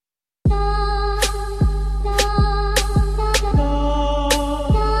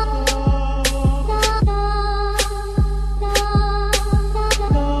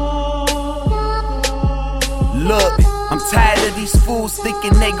these fools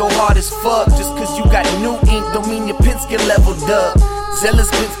thinking they go hard as fuck. Just cause you got new ink don't mean your pen skill leveled up.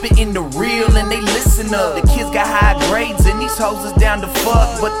 Zeles been spitting the real and they listen up. The kids got high grades and these hoes is down to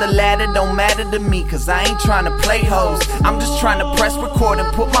fuck. But the latter don't matter to me, cause I ain't trying to play hoes. I'm just trying to press record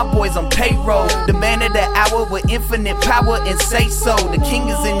and put my boys on payroll. The man of the hour with infinite power and say so. The king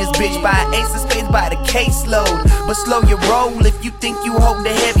is in this bitch by an ace of spades by the caseload. But slow your roll if you think you hold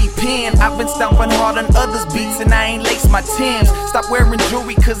the heavy pen. I've been stomping hard on others' beats and I ain't laced my Timbs. Stop wearing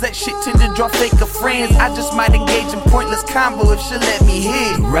jewelry cause that shit tend to draw faker friends. I just might engage in pointless combo if she let me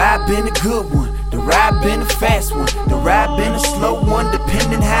hit. The ride been a good one, the ride been a fast one, the ride been a slow one,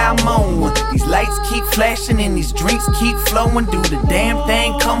 depending how I'm on one. These lights keep flashing and these drinks keep flowing. Do the damn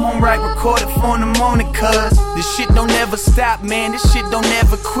thing, come home right, record it for in the morning. Cause this shit don't ever stop, man, this shit don't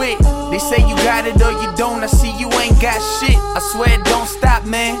ever quit. They say you got it or you don't, I see you ain't got shit. I swear it don't stop,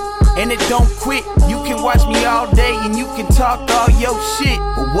 man, and it don't quit. You can watch me all day and you can talk all your shit,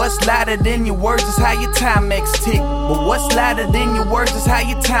 but what's louder than your words is how your Timex tick. But what's louder than your words is how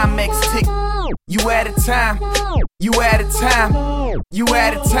your Timex tick. You out of time, you out of time, you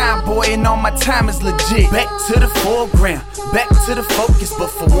out of time, boy, and all my time is legit. Back to the foreground, back to the focus, but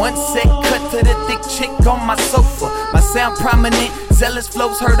for one sec, cut to the thick chick on my sofa. My sound prominent, zealous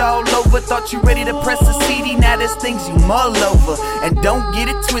flows heard all over. Thought you ready to press the CD, now there's things you mull over. And don't get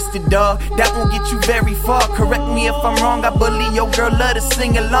it twisted, dawg, that won't get you very far. Correct me if I'm wrong, I believe your girl love to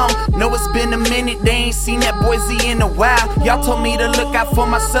sing along. Know it's been a minute, they ain't seen that boy Z in a while. Y'all told me to look out for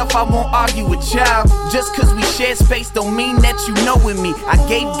myself, I won't argue with y'all. Just cause we share space don't mean that you knowin' me. I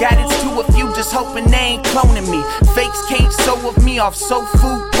gave guidance to a few, just hoping they ain't cloning me. Fakes can't sew with me off soul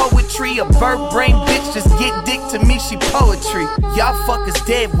food poetry. A bird brain bitch just get dick to me, she poetry. Y'all fuckers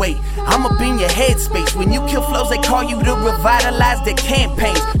dead weight, I'm up in your headspace. When you kill flows, they call you to revitalize their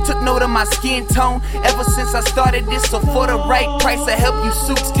campaigns. Took note of my skin tone ever since I started this, so for the right price I help you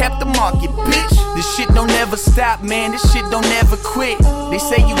suits tap the market, bitch. This shit don't ever stop, man, this shit don't ever quit. They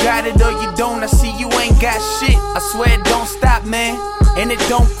say you got it or you don't, I see you ain't got shit. I swear it don't stop, man, and it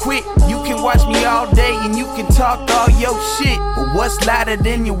don't quit. You can watch me all day and you can talk all your shit, but what's louder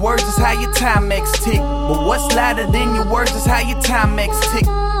than your words is how your Timex tick. But what's louder than your words is how your Timex tick.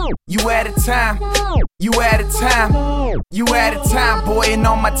 You out of time, you out of time, you out of time, boy, and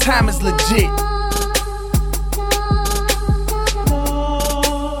all my time is legit.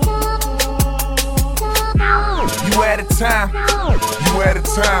 You out of time, you out of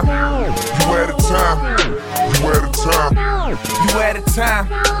time, you out of time, you out of time, you out of time,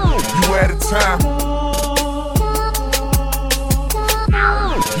 you out of time,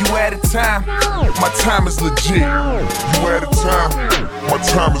 you out of time, my time is legit. You out of time, my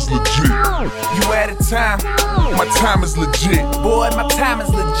time is legit. You out of time, my time is legit. Boy, my time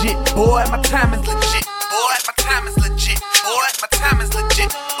is legit. Boy, my time is legit. Boy, my time is legit. Boy, my time is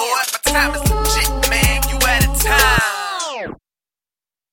legit. Boy, my time is legit.